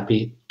would be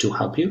happy to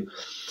help you.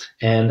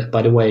 And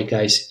by the way,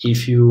 guys,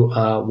 if you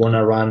want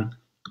to run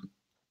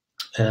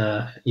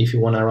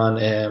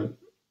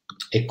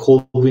a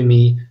call with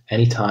me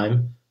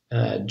anytime,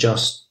 I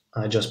just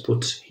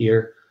put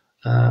here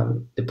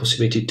the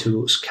possibility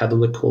to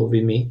schedule a call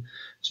with me.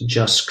 So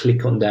just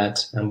click on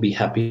that and be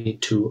happy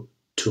to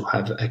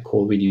have a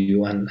call with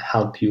you and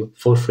help you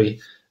for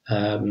free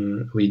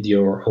with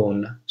your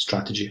own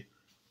strategy.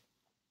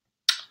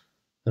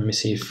 Let me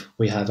see if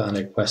we have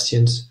other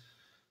questions.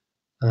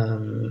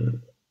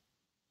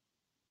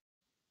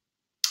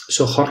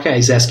 So Jorge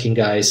is asking,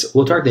 guys,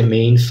 what are the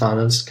main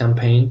funnels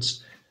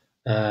campaigns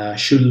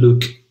should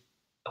look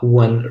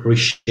when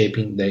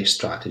reshaping their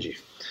strategy?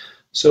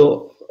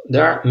 So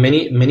there are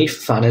many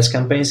funnels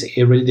campaigns.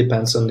 It really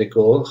depends on the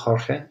goal,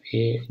 Jorge.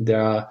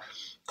 There are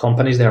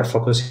companies that are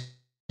focusing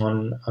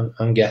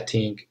on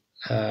getting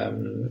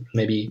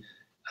maybe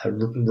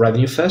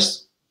revenue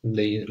first.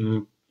 They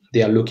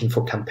are looking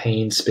for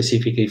campaigns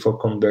specifically for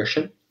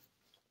conversion.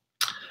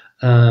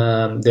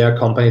 There are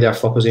companies that are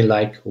focusing,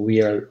 like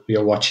we are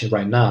watching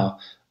right now,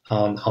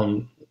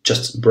 on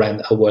just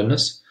brand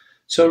awareness.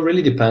 So it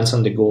really depends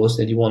on the goals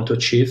that you want to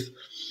achieve.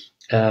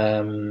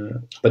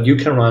 But you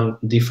can run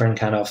different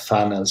kind of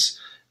funnels.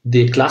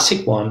 The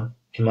classic one,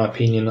 in my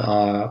opinion,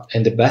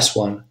 and the best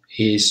one,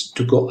 is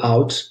to go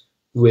out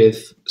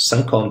with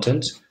some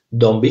content.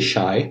 Don't be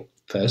shy.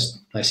 First,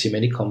 I see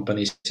many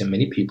companies and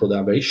many people that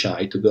are very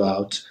shy to go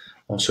out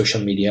on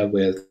social media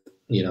with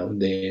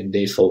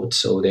their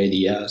thoughts or their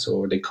ideas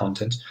or their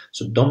content.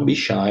 So don't be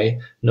shy.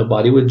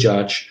 Nobody will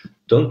judge.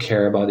 Don't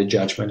care about the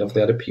judgment of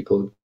the other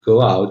people.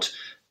 Go out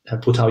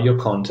and put out your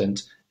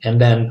content. And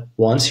then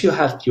once you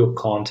have your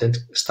content,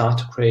 start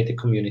to create a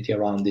community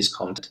around this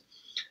content.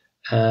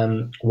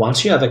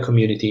 Once you have a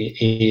community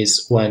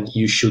is when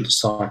you should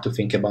start to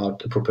think about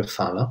the proper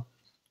funnel.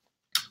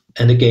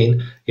 And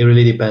again, it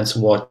really depends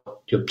what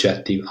your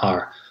objectives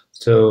are.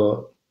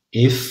 So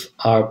if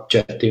our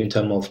objective in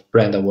terms of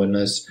brand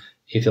awareness,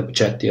 if the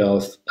objective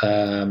of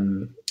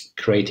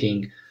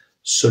creating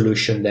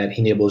solution that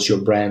enables your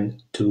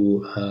brand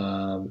to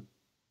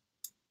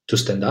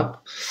stand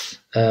up,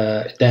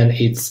 then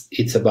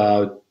it's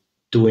about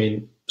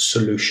doing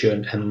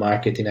solution and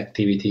marketing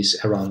activities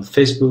around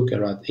Facebook,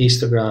 around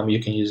Instagram. You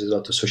can use a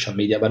lot of social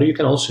media, but you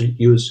can also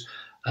use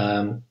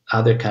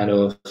other kind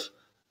of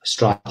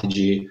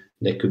strategy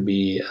that could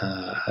be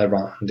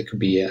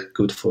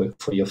good for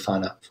your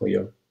funnel, for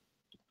your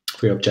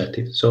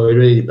objective. So it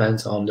really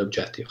depends on the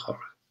objective.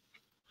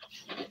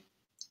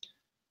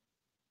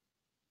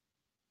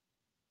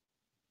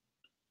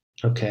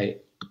 Okay,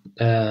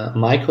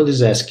 Michael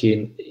is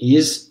asking,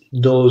 is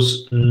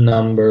those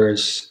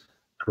numbers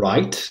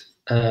right?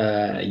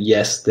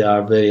 Yes, they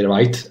are very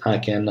right. You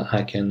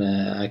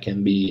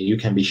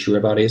can be sure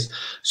about this.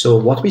 So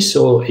what we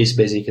saw is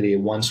basically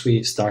once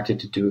we started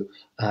to do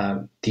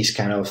this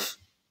kind of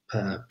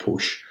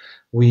push,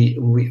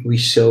 we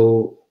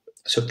saw.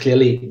 So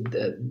clearly,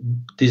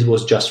 this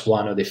was just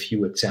one of the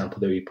few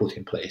examples that we put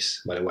in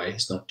place. By the way,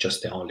 it's not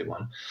just the only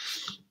one.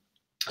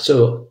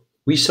 So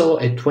we saw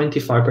a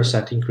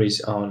 25%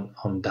 increase on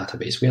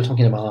database. We are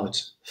talking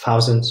about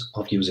thousands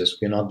of users.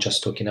 We're not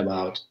just talking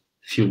about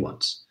few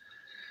ones.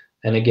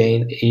 And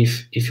again,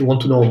 if you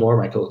want to know more,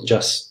 Michael,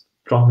 just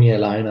drop me a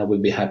line. I will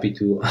be happy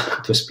to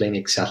to explain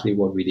exactly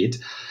what we did.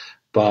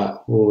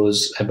 But it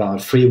was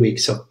about 3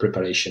 weeks of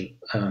preparation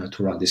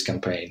to run these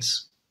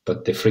campaigns.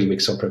 But the 3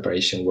 weeks of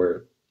preparation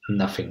were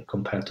nothing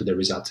compared to the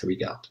results that we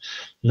got.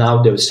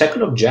 Now, the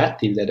second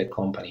objective that the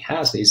company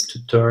has is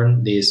to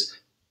turn this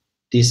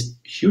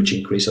huge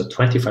increase of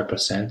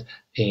 25%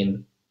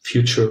 in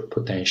future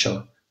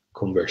potential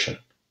conversion.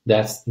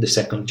 That's the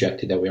second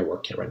objective that we are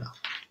working right now.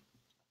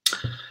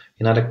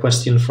 Another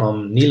question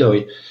from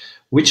Niloy.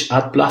 Which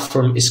ad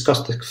platform is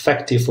cost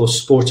effective for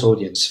sports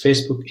audience?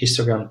 Facebook,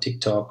 Instagram,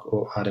 TikTok,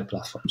 or other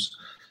platforms?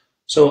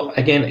 So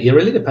again, it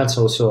really depends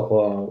also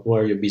on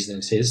where your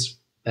business is.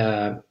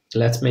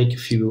 Let's make a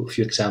few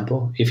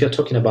examples. If you're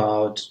talking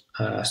about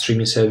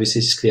streaming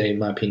services, clearly, in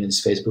my opinion,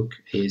 Facebook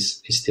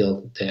is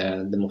still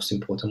the most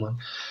important one.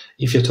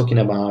 If you're talking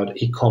about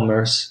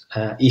e-commerce,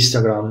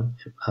 Instagram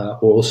or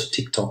also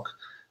TikTok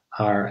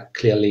are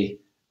clearly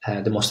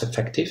the most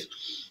effective.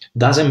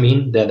 Doesn't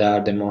mean that they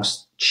are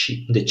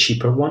the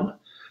cheaper one,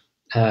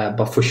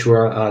 but for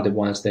sure are the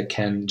ones that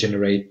can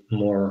generate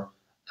more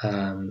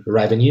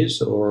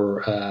revenues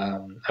or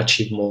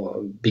achieve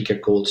more bigger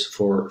goals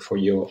for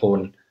your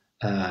own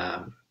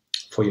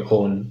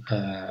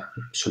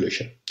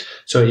solution.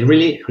 So you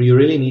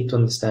really need to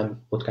understand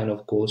what kind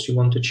of goals you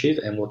want to achieve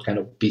and what kind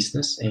of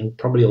business, and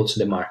probably also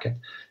the market.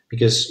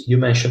 Because you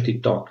mentioned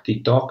TikTok.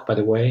 TikTok, by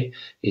the way,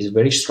 is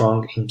very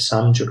strong in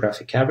some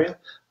geographic area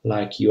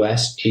like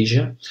US,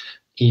 Asia.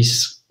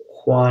 Is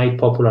quite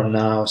popular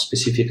now,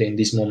 specifically in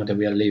this moment that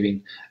we are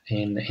living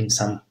in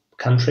some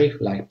country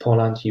like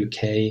Poland,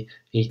 UK,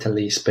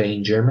 Italy,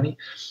 Spain, Germany,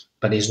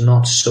 but it's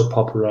not so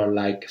popular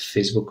like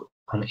Facebook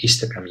on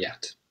Instagram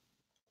yet.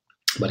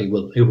 But it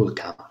will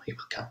come.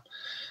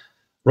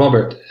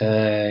 Robert,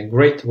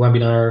 great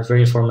webinar,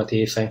 very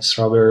informative. Thanks,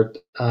 Robert.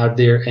 Are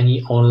there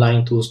any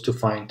online tools to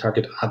find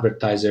target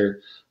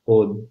advertiser,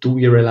 or do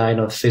we rely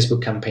on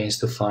Facebook campaigns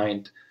to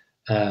find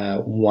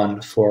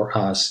one for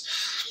us?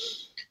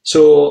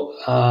 So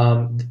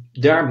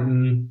there are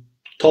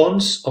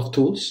tons of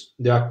tools.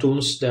 There are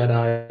tools that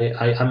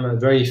I'm a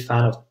very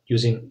fan of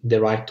using the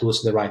right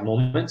tools, the right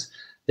moments.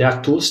 There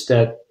are tools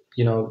that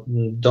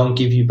don't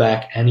give you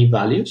back any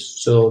values.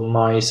 So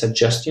my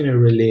suggestion is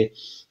really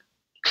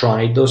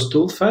try those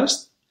tools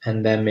first,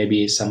 and then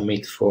maybe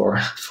submit for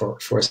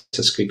a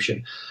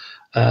subscription.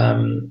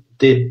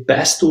 The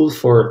best tool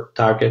for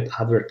target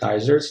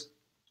advertisers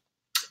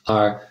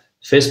are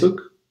Facebook,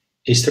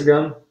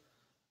 Instagram.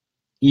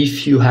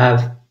 If you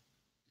have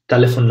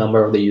telephone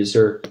number of the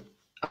user,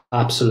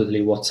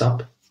 absolutely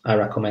WhatsApp. I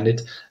recommend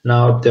it.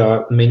 Now there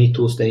are many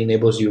tools that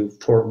enables you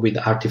with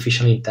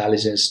artificial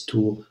intelligence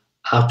to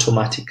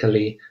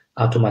automatically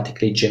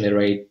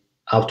generate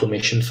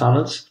automation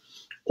funnels,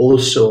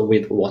 also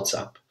with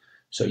WhatsApp.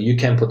 So you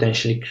can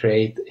potentially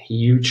create a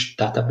huge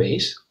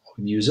database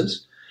of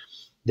users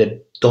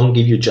that don't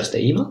give you just the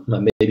email,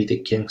 but maybe they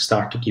can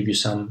start to give you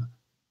some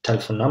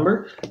telephone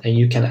number, and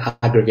you can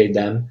aggregate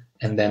them,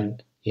 and then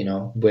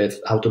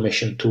with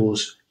automation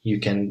tools you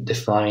can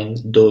define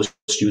those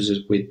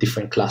users with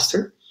different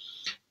cluster,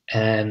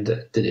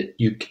 and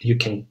you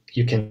can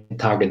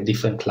target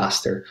different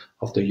cluster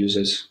of the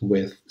users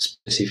with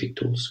specific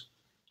tools.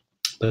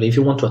 But if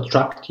you want to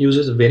attract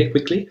users very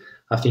quickly,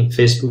 I think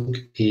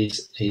Facebook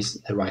is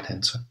the right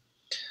answer.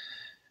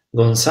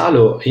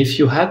 Gonzalo, if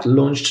you had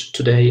launched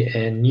today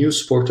a new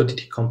Sport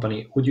OTT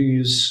company, would you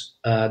use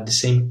the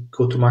same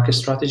go-to-market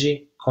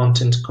strategy,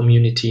 content,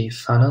 community,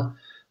 funnel?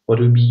 What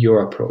would be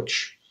your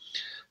approach?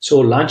 So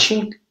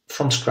launching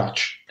from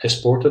scratch a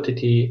Sport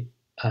OTT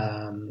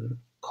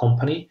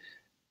company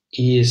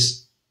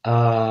is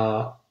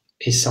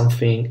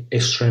something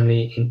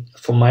extremely,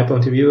 from my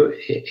point of view,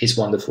 is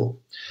wonderful.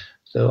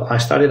 So I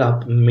started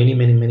up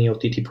many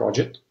OTT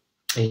projects,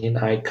 and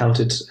I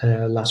counted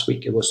last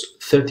week, it was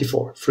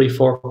 34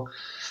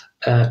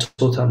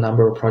 total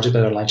number of projects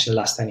that are launched in the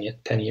last 10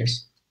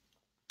 years.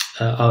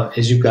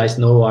 As you guys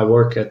know, I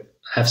work at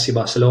FC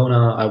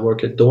Barcelona, I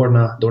work at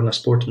Dorna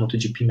Sport,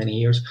 MotoGP many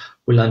years.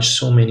 We launched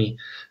so many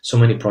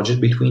projects,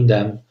 between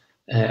them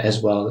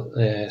as well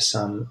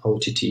some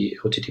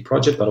OTT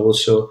project, but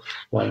also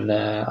when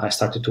I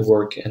started to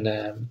work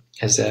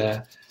as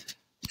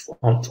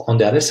on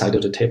the other side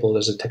of the table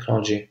as a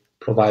technology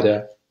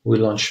provider, we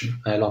launched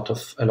a lot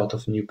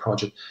of new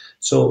projects.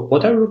 So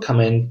what I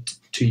recommend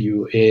to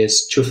you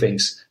is two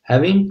things: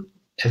 having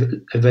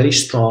a very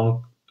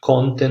strong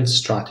content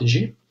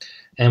strategy.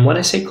 And when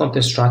I say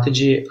content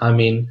strategy, I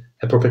mean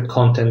a proper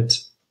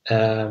content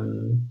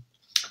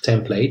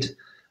template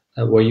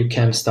where you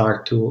can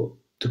start to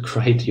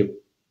create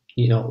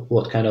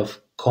what kind of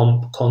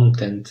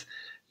content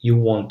you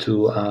want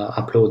to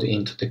upload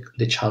into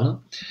the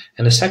channel.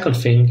 And the second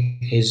thing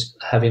is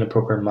having a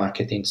proper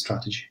marketing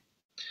strategy.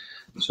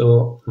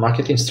 So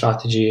marketing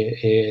strategy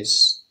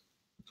is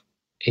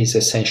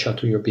essential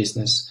to your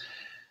business.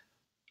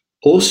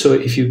 Also,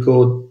 if you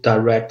go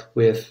direct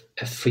with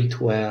a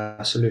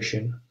free-to-air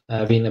solution,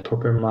 having a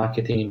proper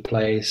marketing in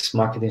place,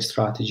 marketing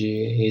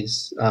strategy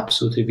is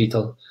absolutely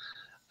vital.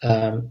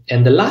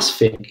 And the last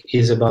thing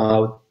is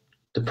about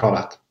the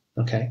product.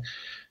 Okay,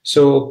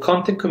 so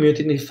content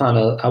community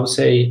funnel, I would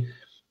say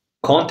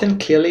content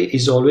clearly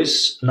is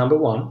always number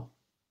one.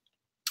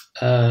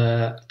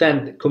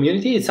 Then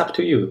community, it's up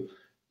to you.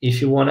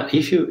 If you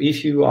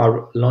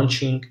are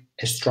launching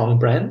a strong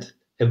brand,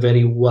 a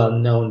very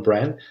well-known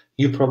brand,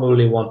 you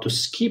probably want to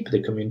skip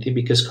the community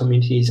because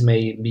communities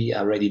may be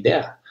already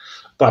there.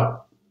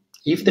 But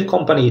if the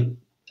company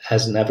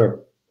is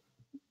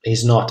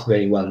not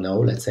very well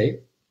known, let's say,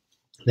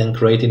 then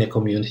creating a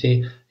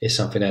community is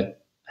something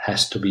that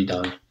has to be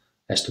done.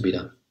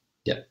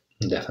 Yeah,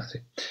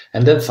 definitely.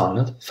 And then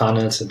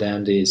funnels at the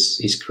end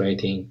is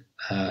creating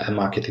a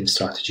marketing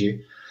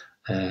strategy,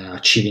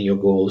 achieving your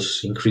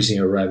goals, increasing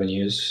your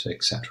revenues,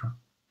 etc.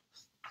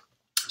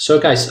 So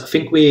guys, I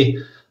think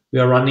we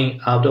are running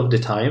out of the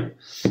time.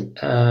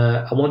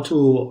 I want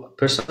to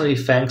personally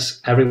thanks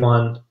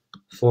everyone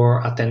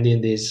for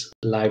attending this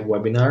live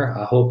webinar.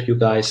 I hope you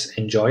guys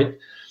enjoyed.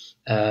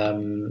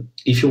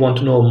 If you want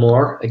to know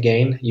more,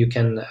 again, you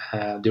can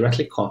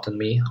directly contact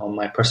me on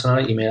my personal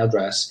email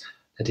address,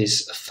 that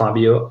is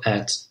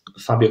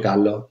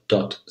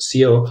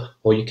fabio@fabiogallo.co,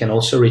 or you can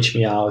also reach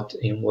me out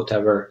in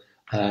whatever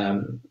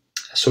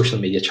social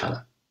media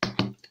channel.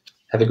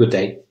 Have a good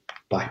day.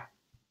 Bye.